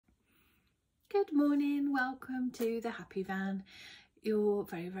Good morning, welcome to the Happy Van. You're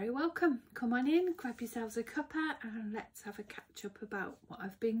very, very welcome. Come on in, grab yourselves a cuppa and let's have a catch up about what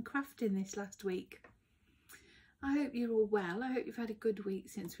I've been crafting this last week. I hope you're all well. I hope you've had a good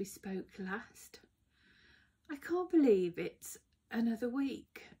week since we spoke last. I can't believe it's another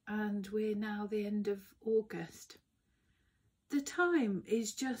week and we're now the end of August. The time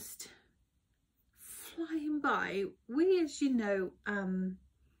is just flying by. We, as you know,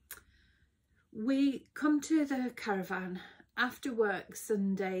 we come to the caravan after work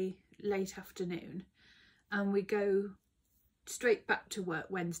Sunday late afternoon and we go straight back to work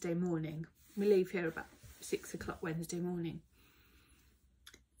Wednesday morning. We leave here about 6 o'clock Wednesday morning.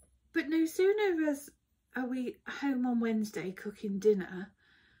 But no sooner are we home on Wednesday cooking dinner,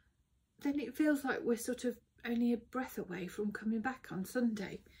 then it feels like we're sort of only a breath away from coming back on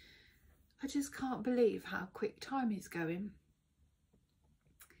Sunday. I just can't believe how quick time is going.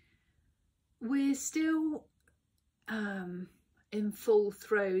 We're still in full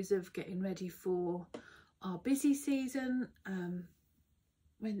throes of getting ready for our busy season.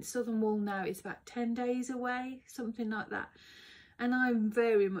 When Southern Wool now is about 10 days away, something like that. And I'm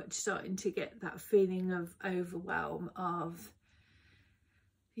very much starting to get that feeling of overwhelm, of,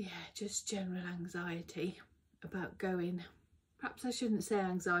 yeah, just general anxiety about going. Perhaps I shouldn't say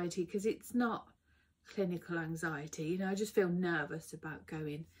anxiety because it's not clinical anxiety. You know, I just feel nervous about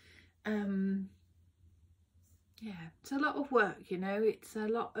going. Yeah, it's a lot of work, you know, it's a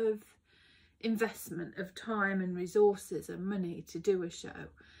lot of investment of time and resources and money to do a show.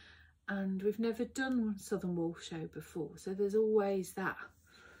 And we've never done a Southern Wool show before, so there's always that.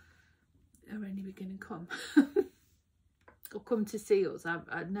 Are any going to come? Or come to see us?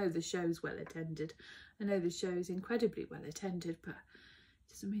 I know the show's well attended. I know the show's incredibly well attended, but it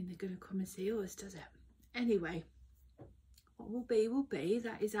doesn't mean they're going to come and see us, does it? Anyway, what will be will be.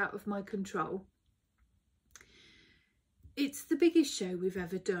 That is out of my control. It's the biggest show we've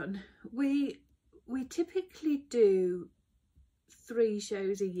ever done. We typically do 3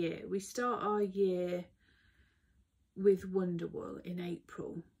 shows a year. We start our year with Wonderwool in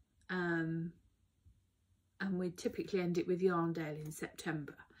April, and we typically end it with Yarndale in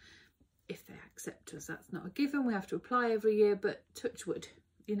September, if they accept us. That's not a given, we have to apply every year, but touch wood,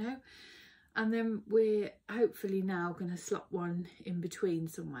 you know. And then we're hopefully now going to slot one in between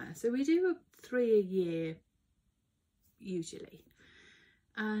somewhere. So we do 3 a year usually,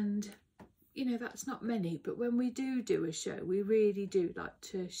 and you know, that's not many, but when we do a show, we really do like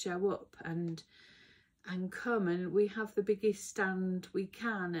to show up and come, and we have the biggest stand we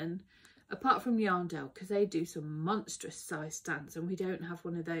can. And apart from Yarndale, because they do some monstrous size stands and we don't have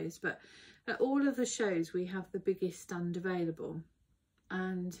one of those, but at all of the shows we have the biggest stand available,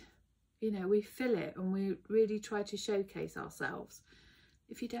 and you know, we fill it and we really try to showcase ourselves.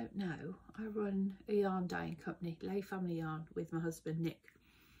 If you don't know, I run a yarn dyeing company, Layfamilyyarn, with my husband Nick.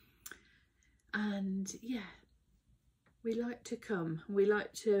 And yeah, we like to come. We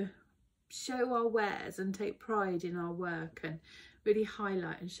like to show our wares and take pride in our work and really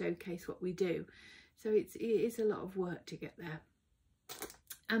highlight and showcase what we do. So it is a lot of work to get there.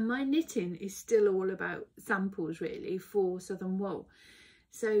 And my knitting is still all about samples really for Southern Wool.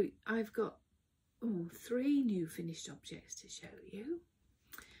 So I've got 3 new finished objects to show you.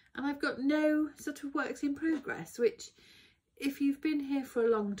 And I've got no sort of works in progress, which if you've been here for a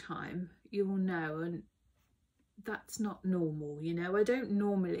long time, you will know, and that's not normal, you know. I don't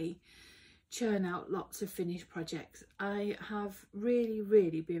normally churn out lots of finished projects. I have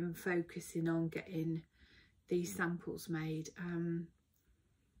really been focusing on getting these samples made.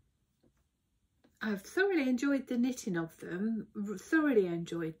 I've thoroughly enjoyed the knitting of them,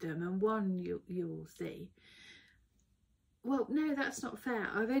 and one you'll see. Well, no, that's not fair.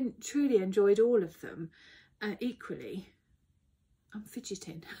 I've truly enjoyed all of them equally. I'm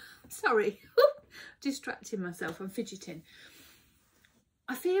fidgeting. Sorry, distracting myself. I'm fidgeting.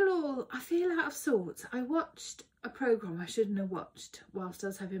 I feel out of sorts. I watched a programme I shouldn't have watched whilst I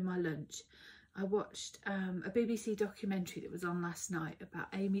was having my lunch. I watched a BBC documentary that was on last night about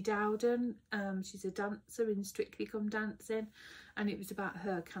Amy Dowden. She's a dancer in Strictly Come Dancing, and it was about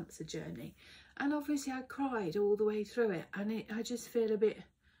her cancer journey. And obviously I cried all the way through it, and I just feel a bit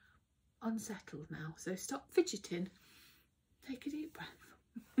unsettled now. So stop fidgeting, take a deep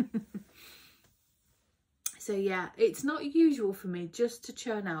breath. So yeah, it's not usual for me just to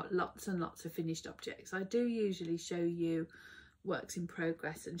churn out lots and lots of finished objects. I do usually show you works in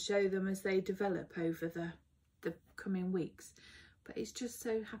progress and show them as they develop over the coming weeks. But it just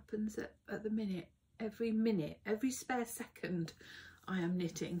so happens that at the minute, every spare second I am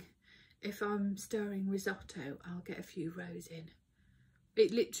knitting. If I'm stirring risotto, I'll get a few rows in.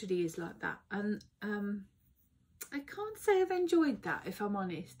 It literally is like that. And I can't say I've enjoyed that, if I'm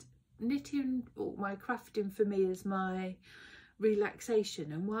honest. Knitting, or my crafting for me, is my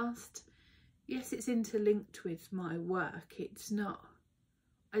relaxation, and whilst yes, it's interlinked with my work, it's not,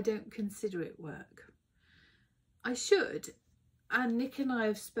 I don't consider it work. I should. And Nick and I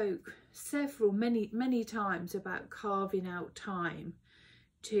have spoke many times about carving out time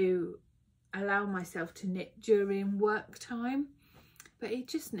to allow myself to knit during work time, but it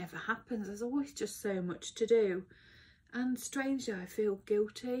just never happens. There's always just so much to do, and strangely I feel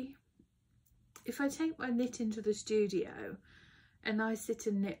guilty. If I take my knit into the studio and I sit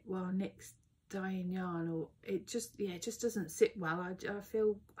and knit while Nick's dyeing yarn, or it just doesn't sit well, I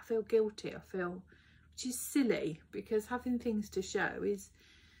feel guilty. I feel, which is silly, because having things to show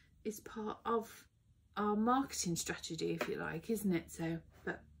is part of our marketing strategy, if you like, isn't it? So,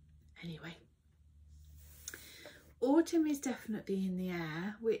 but anyway, autumn is definitely in the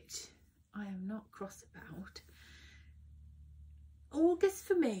air, which I am not cross about. August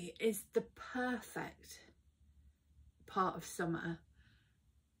for me is the perfect part of summer,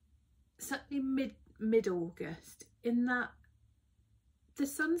 certainly mid-August, in that the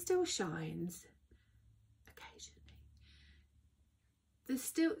sun still shines occasionally. The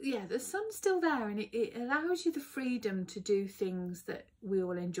sun's still there, and it allows you the freedom to do things that we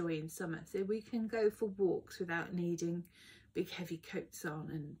all enjoy in summer. So we can go for walks without needing big heavy coats on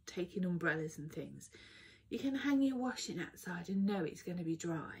and taking umbrellas and things. You can hang your washing outside and know it's going to be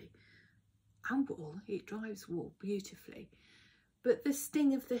dry. And wool, it dries wool beautifully. But the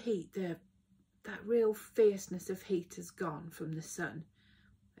sting of the heat, that real fierceness of heat has gone from the sun,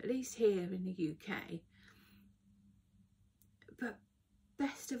 at least here in the UK. But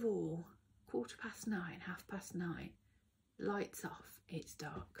best of all, 9:15, 9:30, lights off, it's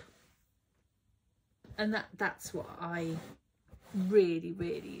dark. And that's what I really,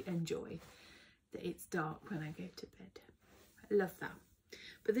 really enjoy. That it's dark when I go to bed. I love that.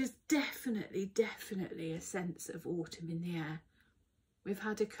 But there's definitely a sense of autumn in the air. We've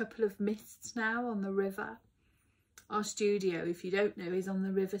had a couple of mists now on the river. Our studio, if you don't know, is on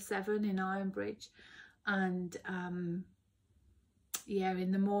the River Severn in Ironbridge. And yeah,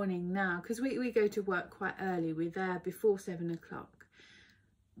 in the morning now, because we go to work quite early, we're there before 7 o'clock,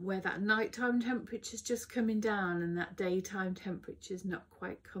 where that nighttime temperature's just coming down and that daytime temperature's not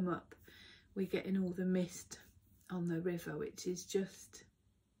quite come up. We're getting all the mist on the river, which is just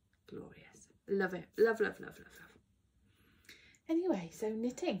glorious. Love it. Love. Anyway, so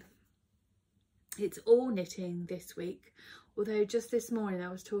knitting. It's all knitting this week. Although just this morning I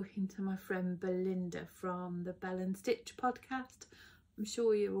was talking to my friend Belinda from the Bell and Stitch podcast. I'm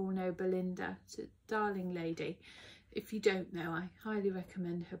sure you all know Belinda. She's a darling lady. If you don't know, I highly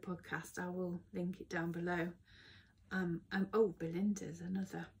recommend her podcast. I will link it down below. Oh, Belinda's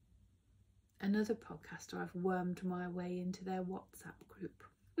another podcaster. I've wormed my way into their WhatsApp group.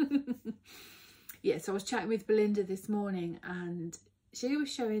 Yeah, so I was chatting with Belinda this morning, and she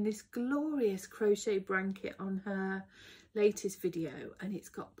was showing this glorious crochet blanket on her latest video, and it's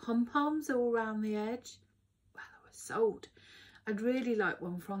got pom-poms all around the edge. Well, I was sold. I'd really like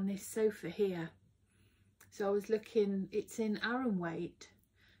one from this sofa here. So I was looking, it's in Aran weight.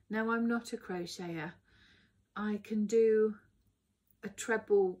 Now, I'm not a crocheter. I can do a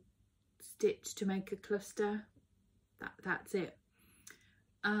treble stitch to make a cluster. That's it.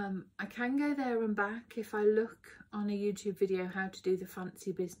 I can go there and back if I look on a YouTube video how to do the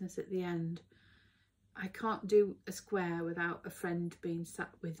fancy business at the end. I can't do a square without a friend being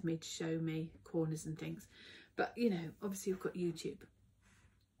sat with me to show me corners and things. But, you know, obviously you've got YouTube.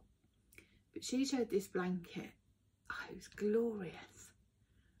 But she showed this blanket. Oh, it was glorious.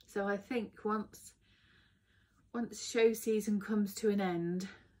 So I think once show season comes to an end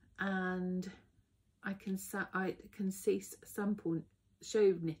and I can cease sample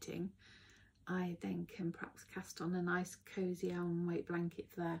show knitting, I then can perhaps cast on a nice cosy Aran weight blanket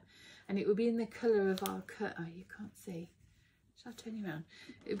there, and it will be in the colour of our curtain. Oh, you can't see. Shall I turn you around?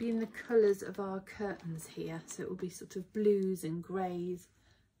 It will be in the colours of our curtains here, so it will be sort of blues and greys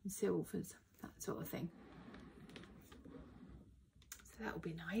and silvers, that sort of thing. So that will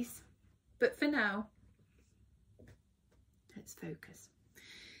be nice. But for now, let's focus.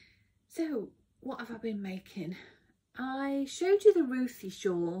 So what have I been making? I showed you the Ruthie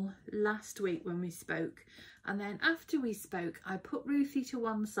shawl last week when we spoke, and then after we spoke I put Ruthie to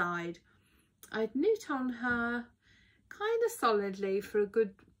one side. I'd knit on her kind of solidly for a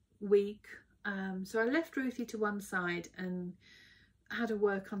good week, so I left Ruthie to one side and had a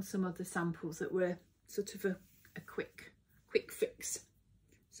work on some other samples that were sort of a quick fix,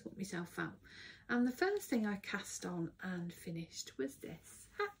 sort myself out. And the first thing I cast on and finished was this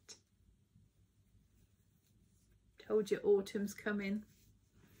hat. Told you autumn's coming.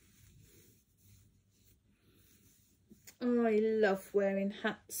 Oh, I love wearing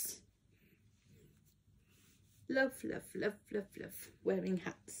hats. Love, love, love, love, love wearing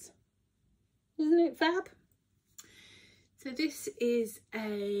hats. Isn't it fab? So this is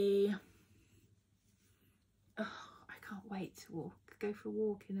a, oh, I can't wait to go for a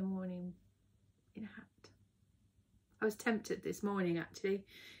walk in the morning in a hat. I was tempted this morning actually.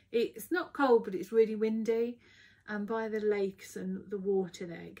 It's not cold, but it's really windy, and by the lakes and the water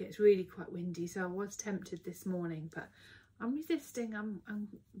there it gets really quite windy, so I was tempted this morning, but I'm resisting. I'm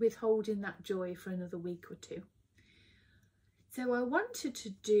withholding that joy for another week or two. So I wanted to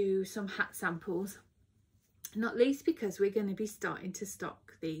do some hat samples, not least because we're going to be starting to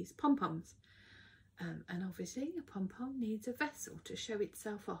stock these pom-poms, and obviously a pom-pom needs a vessel to show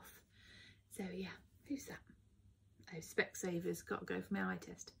itself off. So yeah, who's that? Oh, Specsavers, got to go for my eye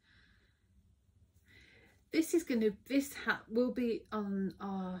test. This hat will be on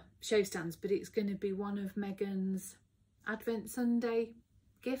our show stands, but it's going to be one of Megan's Advent Sunday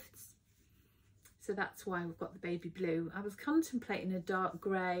gifts. So that's why we've got the baby blue. I was contemplating a dark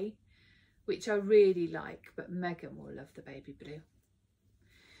grey, which I really like, but Megan will love the baby blue.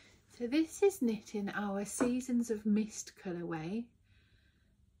 So this is knit in our Seasons of Mist colourway,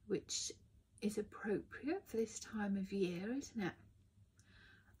 which is appropriate for this time of year, isn't it?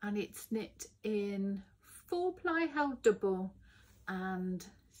 And it's knit in 4-ply held double and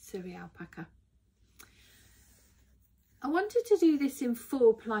Surrey alpaca. I wanted to do this in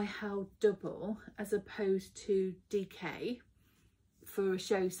 4-ply held double as opposed to DK for a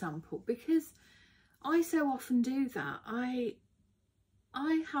show sample, because I so often do that. I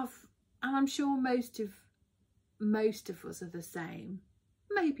have, and I'm sure most of us are the same.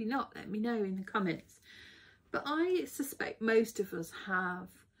 Maybe not, let me know in the comments. But I suspect most of us have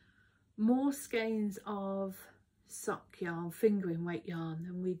more skeins of sock yarn, fingering weight yarn,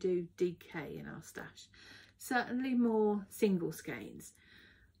 than we do DK in our stash. Certainly more single skeins.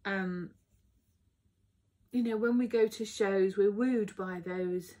 You know, when we go to shows, we're wooed by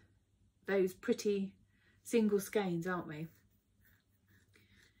those pretty single skeins, aren't we?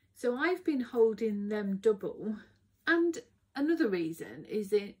 So I've been holding them double, and another reason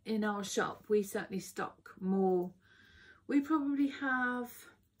is in our shop we certainly stock more. We probably have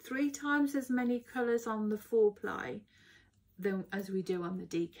 3 times as many colours on the 4-ply than as we do on the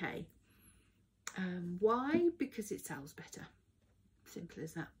DK. Why? Because it sells better. Simple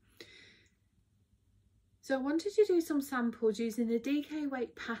as that. So I wanted to do some samples using a DK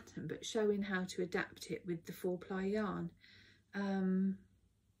weight pattern, but showing how to adapt it with the 4-ply yarn.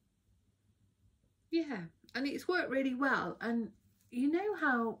 Yeah, and it's worked really well. And you know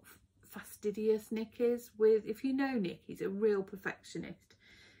how fastidious Nick is with, if you know Nick, he's a real perfectionist.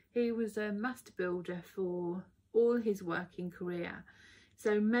 He was a master builder for all his working career.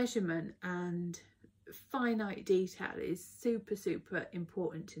 So measurement and finite detail is super, super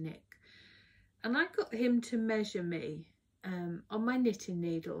important to Nick. And I got him to measure me on my knitting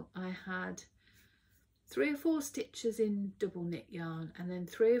needle. I had 3 or 4 stitches in double knit yarn, and then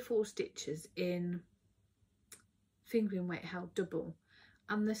 3 or 4 stitches in fingering weight held double.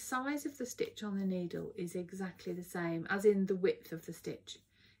 And the size of the stitch on the needle is exactly the same, as in the width of the stitch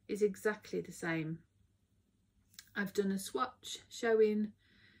is exactly the same. I've done a swatch showing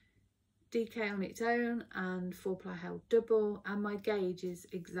DK on its own and 4-ply held double, and my gauge is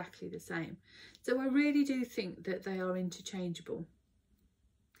exactly the same. So I really do think that they are interchangeable.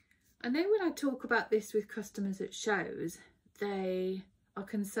 I know when I talk about this with customers at shows, they are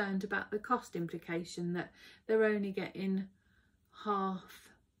concerned about the cost implication, that they're only getting half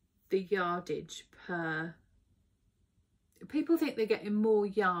the yardage per. People think they're getting more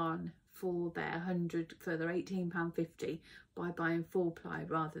yarn for their £18.50 by buying 4-ply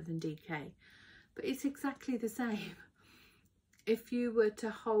rather than DK, but it's exactly the same. If you were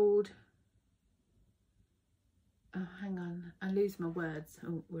to hold, oh hang on, I lose my words,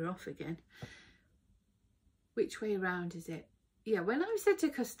 oh we're off again, which way around is it? Yeah, when I've said to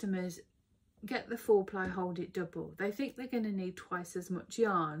customers get the 4-ply, hold it double, they think they're going to need twice as much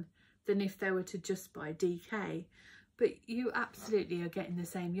yarn than if they were to just buy DK. But you absolutely are getting the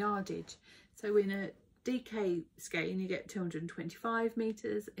same yardage. So in a DK skein you get 225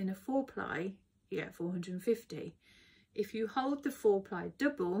 metres, in a 4-ply you get 450. If you hold the 4-ply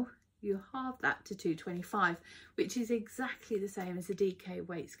double, you halve that to 225, which is exactly the same as a DK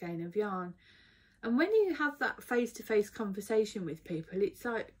weight skein of yarn. And when you have that face-to-face conversation with people, it's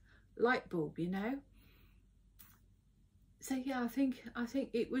like light bulb, you know. So yeah, I think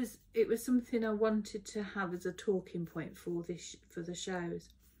it was something I wanted to have as a talking point for the shows.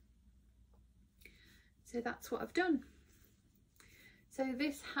 So that's what I've done. So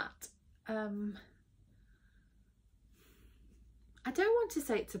this hat, I don't want to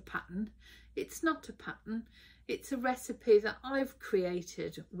say it's a pattern. It's not a pattern. It's a recipe that I've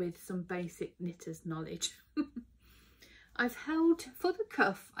created with some basic knitter's knowledge. I've held, for the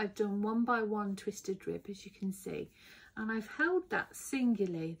cuff, I've done 1 by 1 twisted rib, as you can see. And I've held that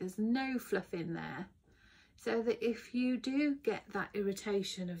singularly, there's no fluff in there, so that if you do get that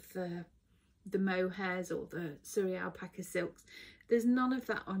irritation of the mohairs or the Surrey alpaca silks, there's none of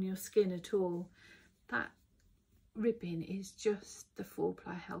that on your skin at all. That ribbing is just the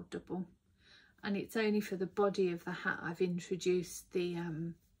 4-ply held double, and it's only for the body of the hat I've introduced the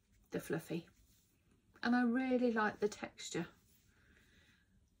fluffy, and I really like the texture.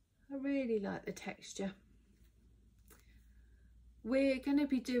 I really like the texture. We're going to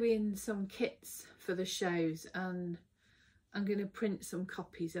be doing some kits for the shows, and I'm going to print some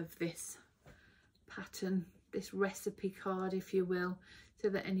copies of this pattern, this recipe card, if you will, so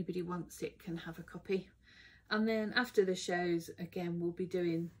that anybody wants it can have a copy. And then after the shows, again, we'll be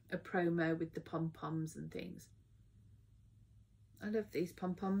doing a promo with the pom-poms and things. I love these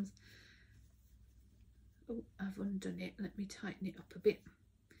pom-poms. Oh, I've undone it. Let me tighten it up a bit.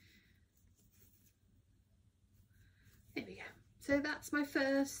 There we go. So that's my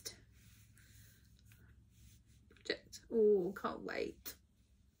first project. Oh, can't wait.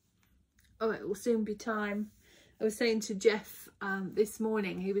 Oh, it will soon be time. I was saying to Jeff this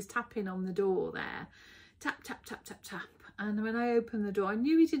morning, he was tapping on the door there. Tap, tap, tap, tap, tap. And when I opened the door, I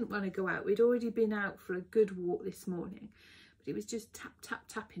knew he didn't want to go out. We'd already been out for a good walk this morning. But he was just tap, tap,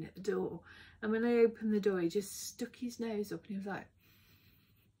 tapping at the door. And when I opened the door, he just stuck his nose up and he was like,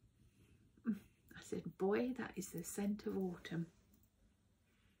 I said, boy, that is the scent of autumn.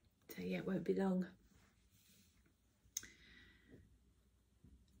 So yeah, it won't be long.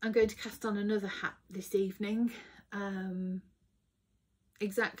 I'm going to cast on another hat this evening.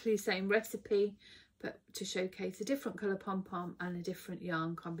 Exactly the same recipe, but to showcase a different colour pom-pom and a different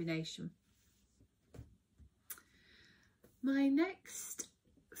yarn combination. My next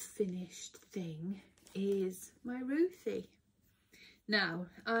finished thing is my Ruthie. Now,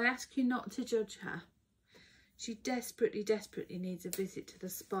 I ask you not to judge her. She desperately, desperately needs a visit to the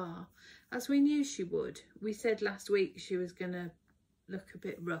spa, as we knew she would. We said last week she was going to look a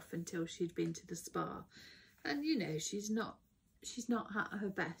bit rough until she'd been to the spa. And, you know, she's not at her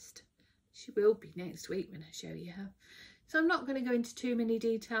best. She will be next week when I show you her. So I'm not going to go into too many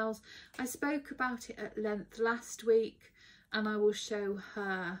details. I spoke about it at length last week, and I will show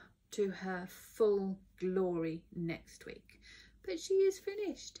her to her full glory next week. But she is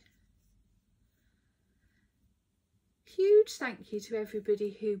finished. Huge thank you to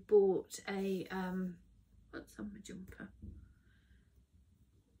everybody who bought a what's on my jumper?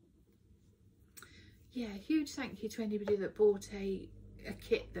 Yeah, huge thank you to anybody that bought a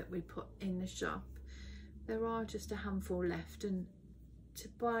kit that we put in the shop. There are just a handful left, and to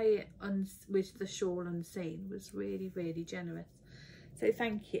buy it with the shawl unseen was really, really generous. So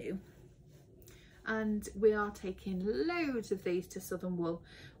thank you. And we are taking loads of these to Southern Wool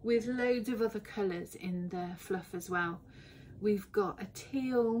with loads of other colours in the fluff as well. We've got a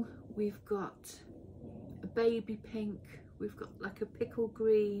teal, we've got a baby pink, we've got like a pickle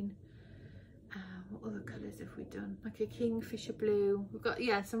green. What other colours have we done? Like a kingfisher blue. We've got,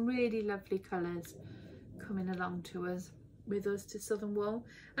 yeah, some really lovely colours coming along to us with us to Southern Wool.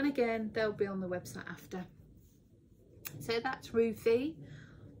 And again, they'll be on the website after. So that's Ruthie.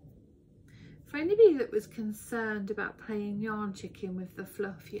 For anybody that was concerned about playing yarn chicken with the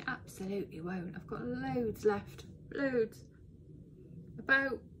fluff, you absolutely won't. I've got loads left, loads.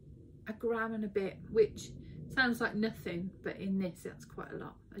 About a gram and a bit, which sounds like nothing, but in this that's quite a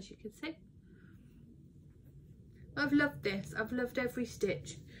lot, as you can see. I've loved this. I've loved every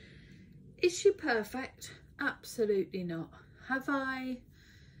stitch. Is she perfect? Absolutely not. Have I?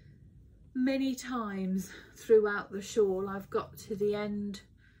 Many times throughout the shawl I've got to the end.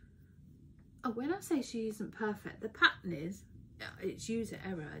 Oh, when I say she isn't perfect, the pattern is, it's user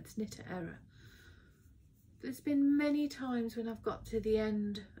error, it's knitter error. There's been many times when I've got to the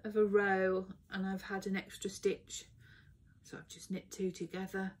end of a row and I've had an extra stitch, so I've just knit 2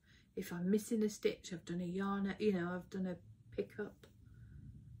 together. If I'm missing a stitch, I've done a yarn, you know, I've done a pick up.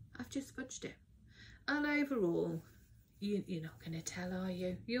 I've just fudged it. And overall, you're not going to tell, are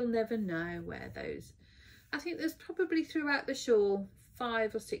you? You'll never know where those... I think there's probably throughout the shawl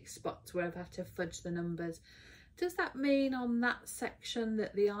 5 or 6 spots where I've had to fudge the numbers. Does that mean on that section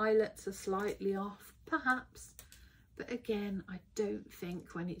that the eyelets are slightly off? Perhaps. But again, I don't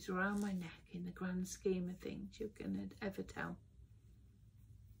think when it's around my neck, in the grand scheme of things, you're going to ever tell.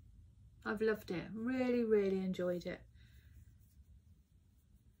 I've loved it. Really, really enjoyed it.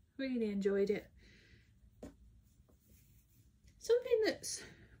 Really enjoyed it. Something that's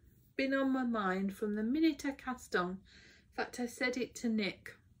been on my mind from the minute I cast on. In fact, I said it to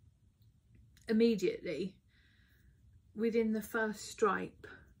Nick immediately within the first stripe.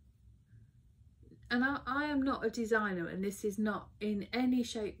 And I am not a designer, and this is not in any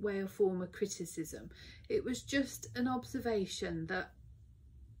shape, way or form a criticism. It was just an observation that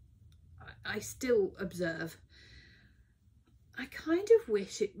I still observe. I kind of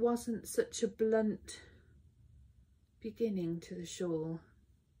wish it wasn't such a blunt beginning to the shawl.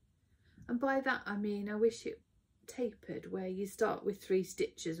 And by that I mean I wish it tapered, where you start with 3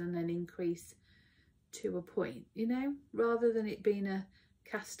 stitches and then increase to a point, you know, rather than it being a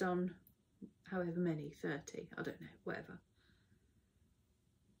cast on however many, 30, I don't know, whatever.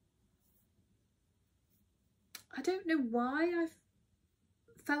 I don't know why I've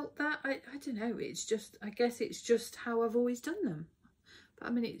felt that. I don't know, it's just, I guess it's just how I've always done them. But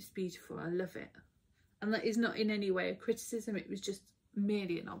I mean, it's beautiful, I love it. And that is not in any way a criticism, it was just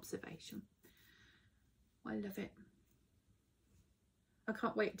merely an observation. I love it. I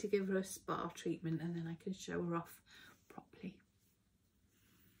can't wait to give her a spa treatment and then I can show her off properly.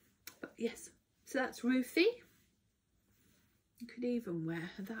 But yes, so that's Ruthie. You could even wear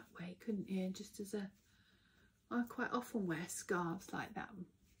her that way, couldn't you? Just as a, I quite often wear scarves like that.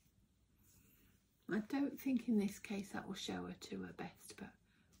 I don't think in this case that will show her to her best, but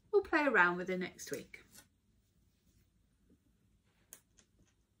we'll play around with her next week.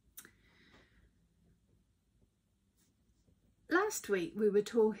 Last week we were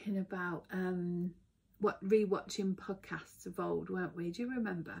talking about rewatching podcasts of old, weren't we? Do you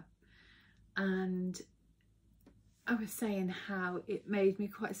remember? And I was saying how it made me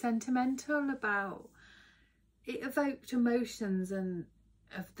quite sentimental about, it evoked emotions and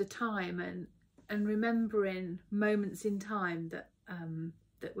of the time and remembering moments in time that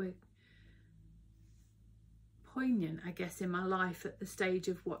that were poignant, I guess, in my life at the stage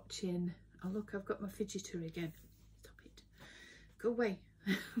of watching. Oh look, I've got my fidgeter again. Stop it. Go away.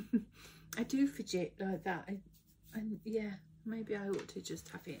 I do fidget like that. And yeah, maybe I ought to just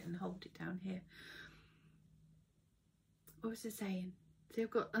have it and hold it down here. What was I saying? See,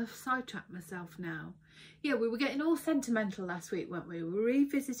 I've sidetracked myself now. Yeah, we were getting all sentimental last week, weren't we? We were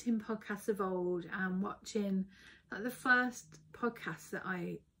revisiting podcasts of old and watching like the first podcast that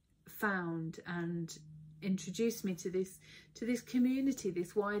I found and introduced me to this community,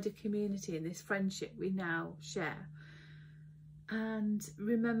 this wider community and this friendship we now share. And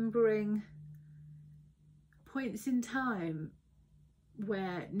remembering points in time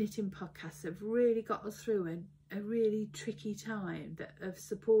where knitting podcasts have really got us through a really tricky time, that have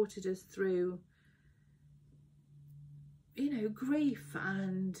supported us through, you know, grief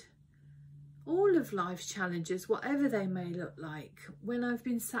and all of life's challenges, whatever they may look like. When I've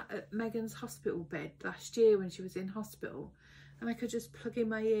been sat at Megan's hospital bed last year when she was in hospital, and I could just plug in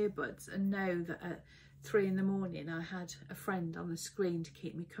my earbuds and know that at 3 in the morning I had a friend on the screen to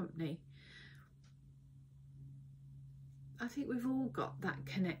keep me company. I think we've all got that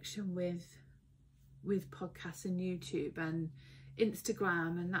connection with podcasts and YouTube and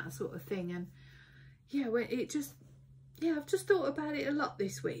Instagram and that sort of thing. And yeah, I've just thought about it a lot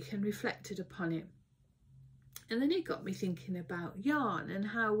this week and reflected upon it. And then it got me thinking about yarn and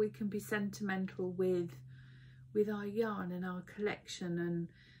how we can be sentimental with our yarn and our collection and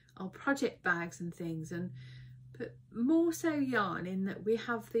our project bags and things, but more so yarn in that we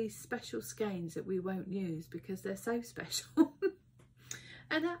have these special skeins that we won't use because they're so special.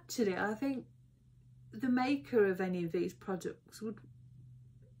 And actually I think the maker of any of these products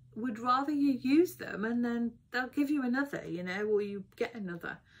would rather you use them and then they'll give you another, you know, or you get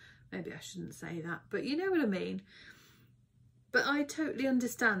another. Maybe I shouldn't say that, but you know what I mean. But I totally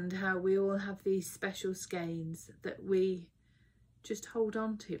understand how we all have these special skeins that we just hold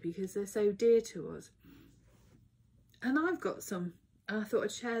on to because they're so dear to us. And I've got some, and I thought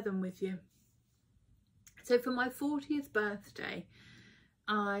I'd share them with you. So for my 40th birthday,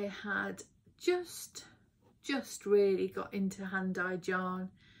 I had just really got into hand-dyed yarn,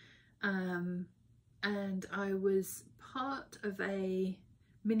 and I was part of a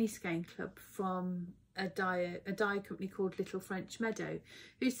mini skein club from a dye company called Little French Meadow,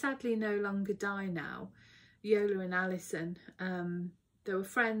 who sadly no longer dye now. Yola and Alison, they were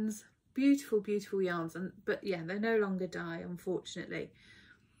friends, beautiful yarns, but yeah, they no longer dye, unfortunately.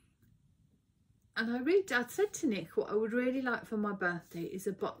 And I'd said to Nick, what I would really like for my birthday is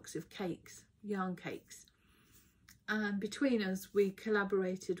a box of cakes, yarn cakes. and between us we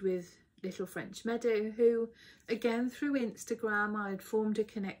collaborated with Little French Meadow, who again through Instagram I'd formed a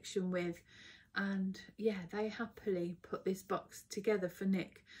connection with, and yeah, they happily put this box together for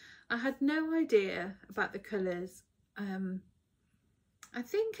Nick. I had no idea about the colours. I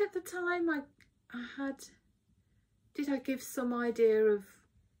think at the time I did I give some idea of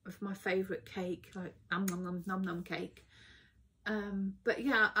my favourite cake, like nom nom cake, but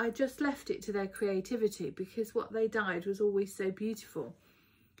yeah, I just left it to their creativity because what they dyed was always so beautiful.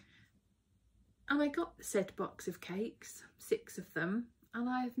 And I got said box of cakes, 6 of them, and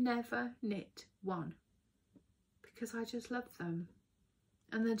I've never knit one because I just love them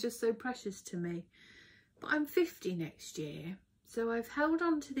and they're just so precious to me. But I'm 50 next year, so I've held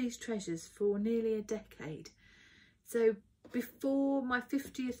on to these treasures for nearly a decade. So before my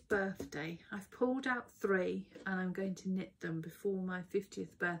 50th birthday, I've pulled out 3 and I'm going to knit them before my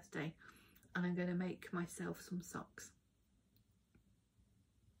 50th birthday, and I'm going to make myself some socks.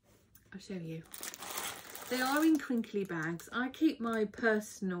 I'll show you. They are in crinkly bags. I keep my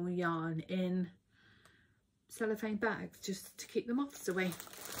personal yarn in cellophane bags just to keep the moths away.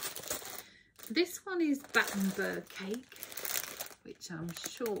 This one is Battenberg cake, which I'm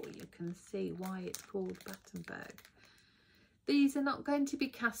sure you can see why it's called Battenberg. These are not going to be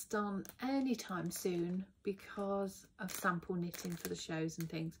cast on anytime soon because of sample knitting for the shows and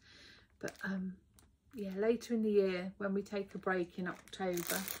things. But yeah, later in the year when we take a break in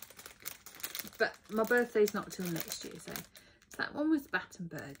October. But my birthday's not till next year, so that one was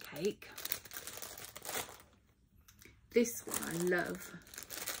Battenberg cake. This one I love.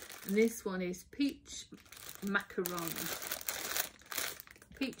 And this one is peach macaron.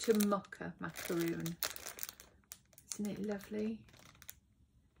 Peach and mocha macaroon. Isn't it lovely?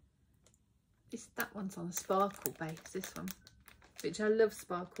 That one's on a sparkle base, this one, which I love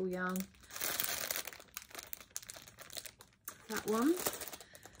sparkle yarn. That one.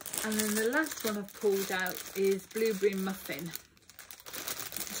 And then the last one I've pulled out is Blueberry Muffin,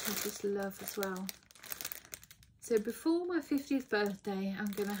 which I just love as well. So before my 50th birthday,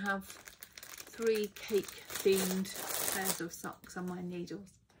 I'm going to have 3 cake themed pairs of socks on my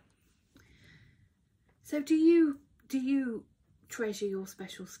needles. So do you treasure your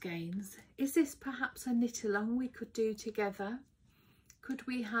special skeins? Is this perhaps a knit along we could do together? Could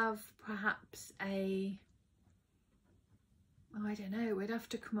we have perhaps a, I don't know, we'd have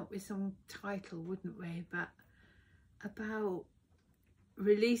to come up with some title, wouldn't we, but about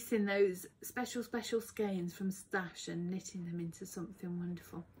releasing those special skeins from stash and knitting them into something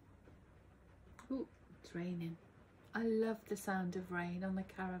wonderful. Oh, it's raining. I love the sound of rain on the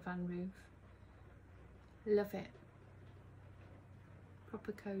caravan roof. Love it.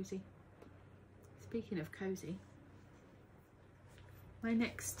 Proper cosy. Speaking of cosy, my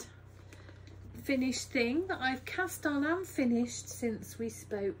next finished thing that I've cast on and finished since we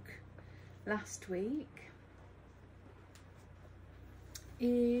spoke last week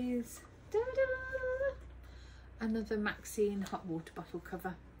is another Maxine hot water bottle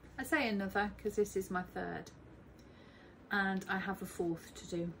cover. I say another because this is my 3rd and I have a 4th to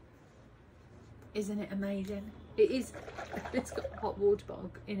do. Isn't it amazing? It is. It's got a hot water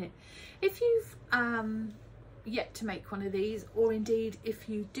bottle in it. If you've yet to make one of these, or indeed if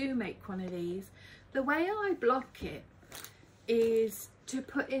you do make one of these, the way I block it is to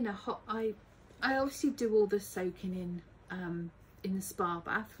put in a hot, I obviously do all the soaking in the spa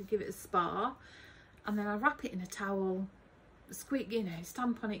bath. We give it a spa, and then I wrap it in a towel, squeak, you know,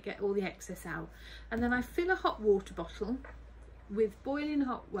 stamp on it, get all the excess out, and then I fill a hot water bottle with boiling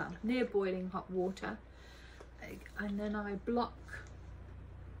hot, well, near boiling hot water, and then I block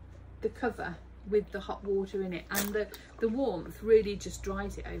the cover with the hot water in it, and the warmth really just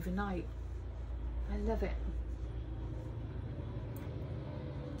dries it overnight. I love it.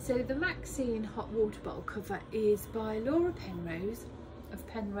 So the Maxine hot water bottle cover is by Laura Penrose of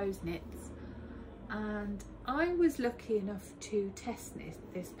Penrose Knits, and I was lucky enough to test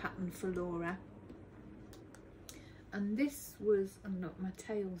this pattern for Laura, and this was, oh look, my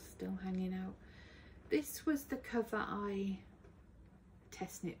tail's still hanging out. This was the cover I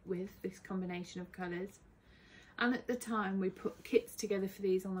test knit with, this combination of colours, and at the time we put kits together for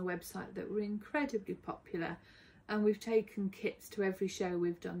these on the website that were incredibly popular, and we've taken kits to every show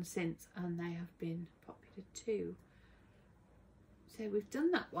we've done since, and they have been popular too. So we've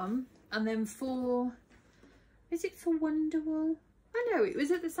done that one, and then for, is it for Wonderwool? I know it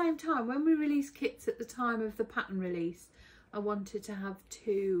was at the same time when we released kits at the time of the pattern release. I wanted to have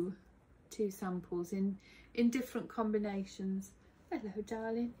two samples in different combinations. Hello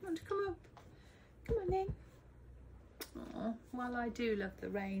darling, want to come up? Come on in. Oh, well, I do love the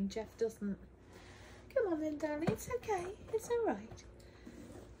rain. Jeff doesn't Come on then, darling. It's okay. It's all right.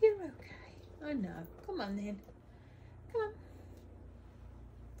 You're okay. I know. Come on then. Come on.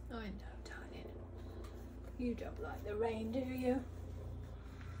 I know, darling. You don't like the rain, do you?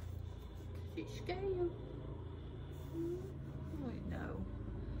 Does it scare you? I know.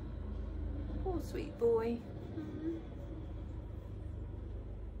 Poor sweet boy.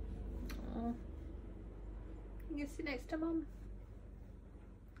 Oh. Can you sit next to Mum?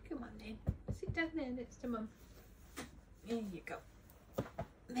 Come on then. Sit down there next to Mum. There you go.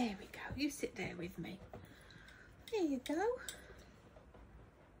 There we go. You sit there with me. There you go.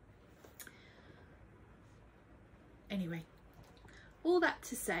 Anyway, all that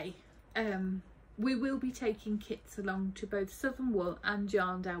to say, we will be taking kits along to both Southern Wool and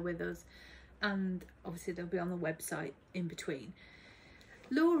Yarndale with us, and obviously they'll be on the website in between.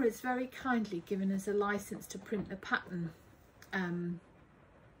 Laura's very kindly given us a license to print the pattern,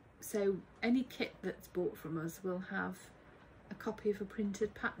 so any kit that's bought from us will have a copy of a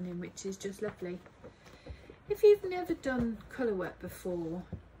printed pattern in, which is just lovely. If you've never done colour work before,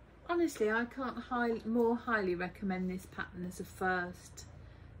 honestly, I can't more highly recommend this pattern as a first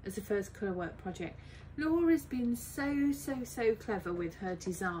colour work project. Laura's been so clever with her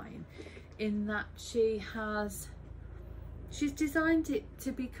design, in that she's designed it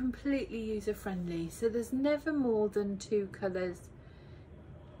to be completely user friendly. So there's never more than 2 colours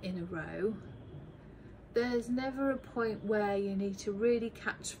in a row. There's never a point where you need to really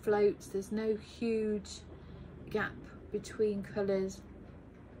catch floats. There's no huge gap between colours.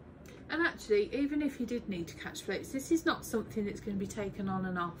 And actually, even if you did need to catch floats, this is not something that's going to be taken on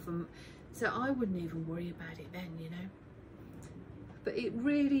and off, and so I wouldn't even worry about it then, you know. But it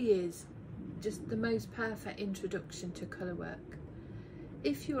really is just the most perfect introduction to colour work.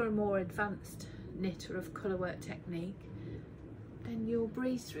 If you're a more advanced knitter of colour work technique, then you'll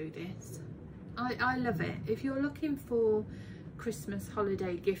breeze through this. I love it. If you're looking for Christmas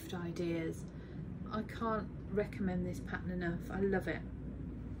holiday gift ideas, I can't recommend this pattern enough. I love it.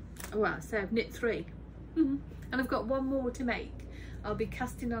 Well, so I've knit 3 and I've got 1 more to make. I'll be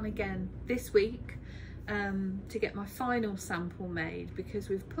casting on again this week to get my final sample made, because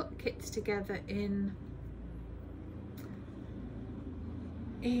we've put kits together in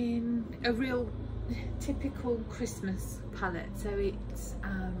a real typical Christmas palette. So it's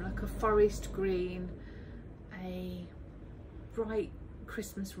like a forest green, a bright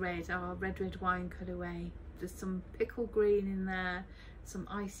Christmas red, our red wine colourway. There's some pickle green in there, some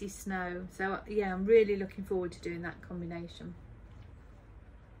icy snow. So yeah, I'm really looking forward to doing that combination.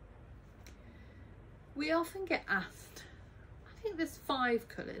 We often get asked, I think there's 5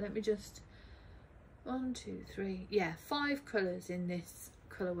 colours, let me just, 1, 2, 3, yeah, 5 colours in this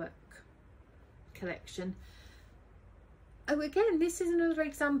colour work collection. Oh, again, this is another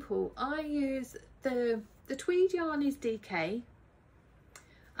example. I use the tweed yarn is DK,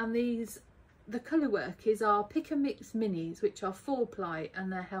 and the colour work is our Pick and Mix minis, which are 4-ply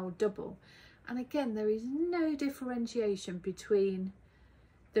and they're held double. And again, there is no differentiation between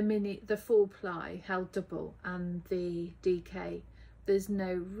the 4-ply held double and the DK. There's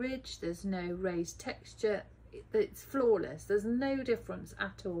no ridge, there's no raised texture. It's flawless. There's no difference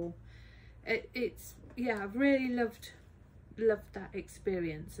at all. It's yeah, I've really loved that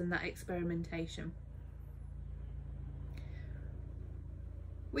experience and that experimentation.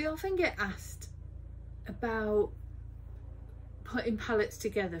 We often get asked about putting palettes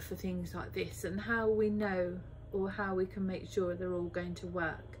together for things like this, and how we know, or how we can make sure they're all going to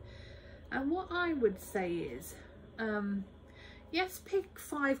work. And what I would say is, yes, pick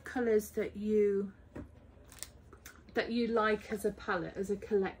 5 colours that you like as a palette, as a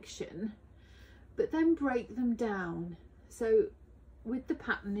collection, but then break them down. So with the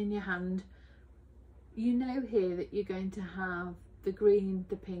pattern in your hand, you know here that you're going to have the green,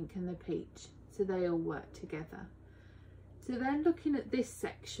 the pink and the peach, so they all work together. So then looking at this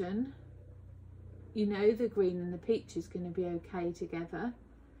section, you know the green and the peach is going to be okay together.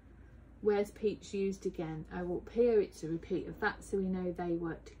 Where's peach used again? Oh, up here it's a repeat of that, so we know they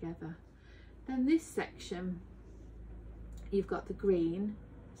work together. Then this section, you've got the green,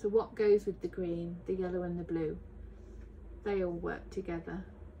 so what goes with the green? The yellow and the blue. They all work together.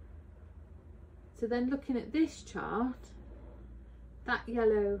 So then looking at this chart, that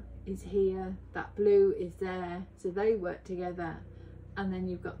yellow is here, that blue is there, so they work together. And then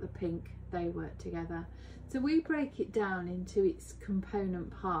you've got the pink, they work together. So we break it down into its component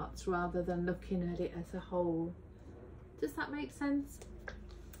parts rather than looking at it as a whole. Does that make sense?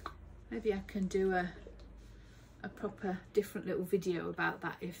 Maybe I can do a proper different little video about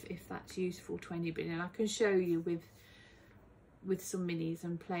that if that's useful to anybody, and I can show you with some minis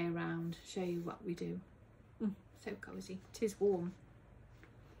and play around, show you what we do. So cosy. It is warm.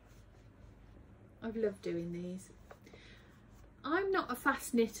 I've loved doing these. I'm not a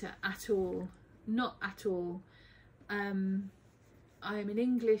fast knitter at all. Not at all. I'm an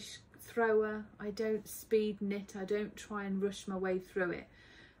English thrower. I don't speed knit. I don't try and rush my way through it.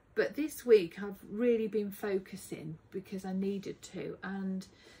 But this week I've really been focusing because I needed to. And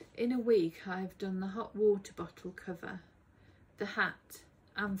in a week I've done the hot water bottle cover, the hat,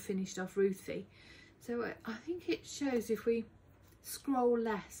 and finished off Ruthie. So I think it shows if we scroll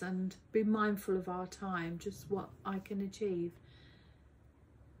less and be mindful of our time, just what I can achieve.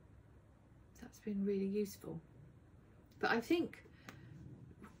 That's been really useful. But I think,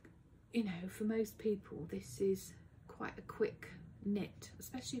 you know, for most people this is quite a quick knit,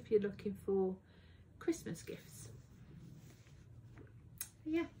 especially if you're looking for Christmas gifts.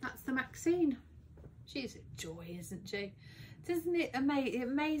 Yeah, that's the Maxine. She's a joy, isn't she? Doesn't it amaze? It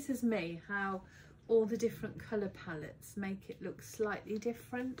amazes me how all the different colour palettes make it look slightly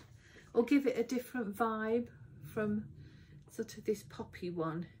different, or give it a different vibe, from sort of this poppy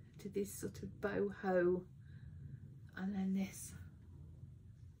one to this sort of boho, and then this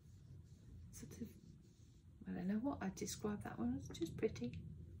sort of, I don't know what I'd describe that one as, just pretty.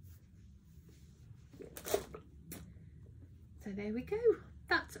 So there we go.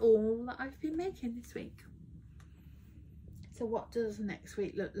 That's all that I've been making this week. So what does next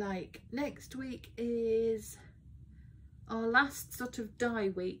week look like? Next week is our last sort of dye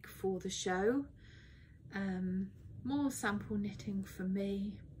week for the show. More sample knitting for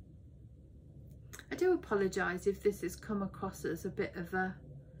me. I do apologise if this has come across as a bit of a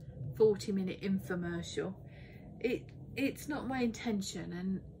 40-minute infomercial. It's not my intention,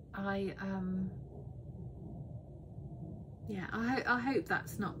 and I hope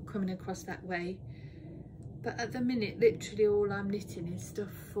that's not coming across that way. But at the minute, literally all I'm knitting is stuff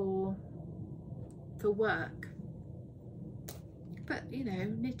for work. But you know,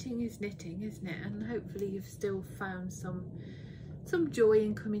 knitting is knitting, isn't it? And hopefully you've still found some joy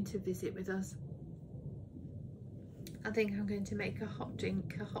in coming to visit with us. I think I'm going to make a hot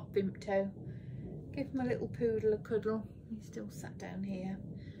drink, a hot Vimto. Give my little poodle a cuddle. He's still sat down here.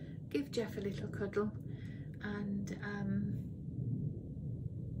 Give Jeff a little cuddle, and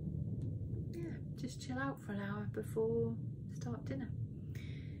just chill out for an hour before start dinner.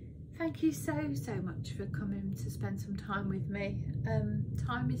 Thank you so much for coming to spend some time with me.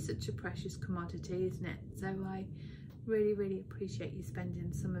 Time is such a precious commodity, isn't it? So I really appreciate you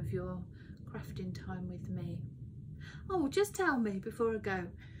spending some of your crafting time with me. Oh, just tell me before I go,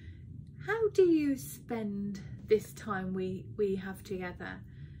 how do you spend this time we have together?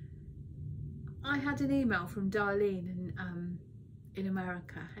 I had an email from Darlene in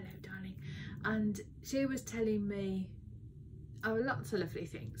America. Hello, darling. And she was telling me, oh, lots of lovely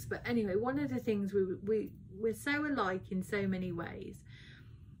things. But anyway, one of the things, we're so alike in so many ways.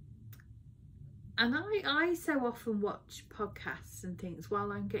 And I so often watch podcasts and things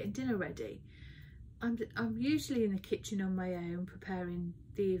while I'm getting dinner ready. I'm usually in the kitchen on my own preparing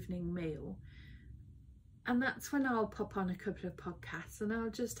the evening meal. And that's when I'll pop on a couple of podcasts, and I'll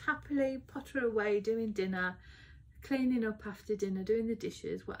just happily potter away doing dinner, cleaning up after dinner, doing the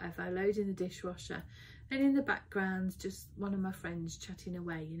dishes, whatever, loading the dishwasher, and in the background just one of my friends chatting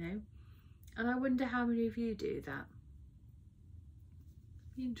away, you know. And I wonder how many of you do that.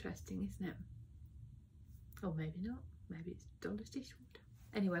 Interesting, isn't it? Or maybe not. Maybe it's Dolla's dishwater.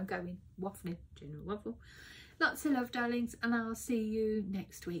 Anyway, I'm going waffling, general waffle. Lots of love, darlings, and I'll see you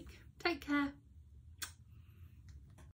next week. Take care.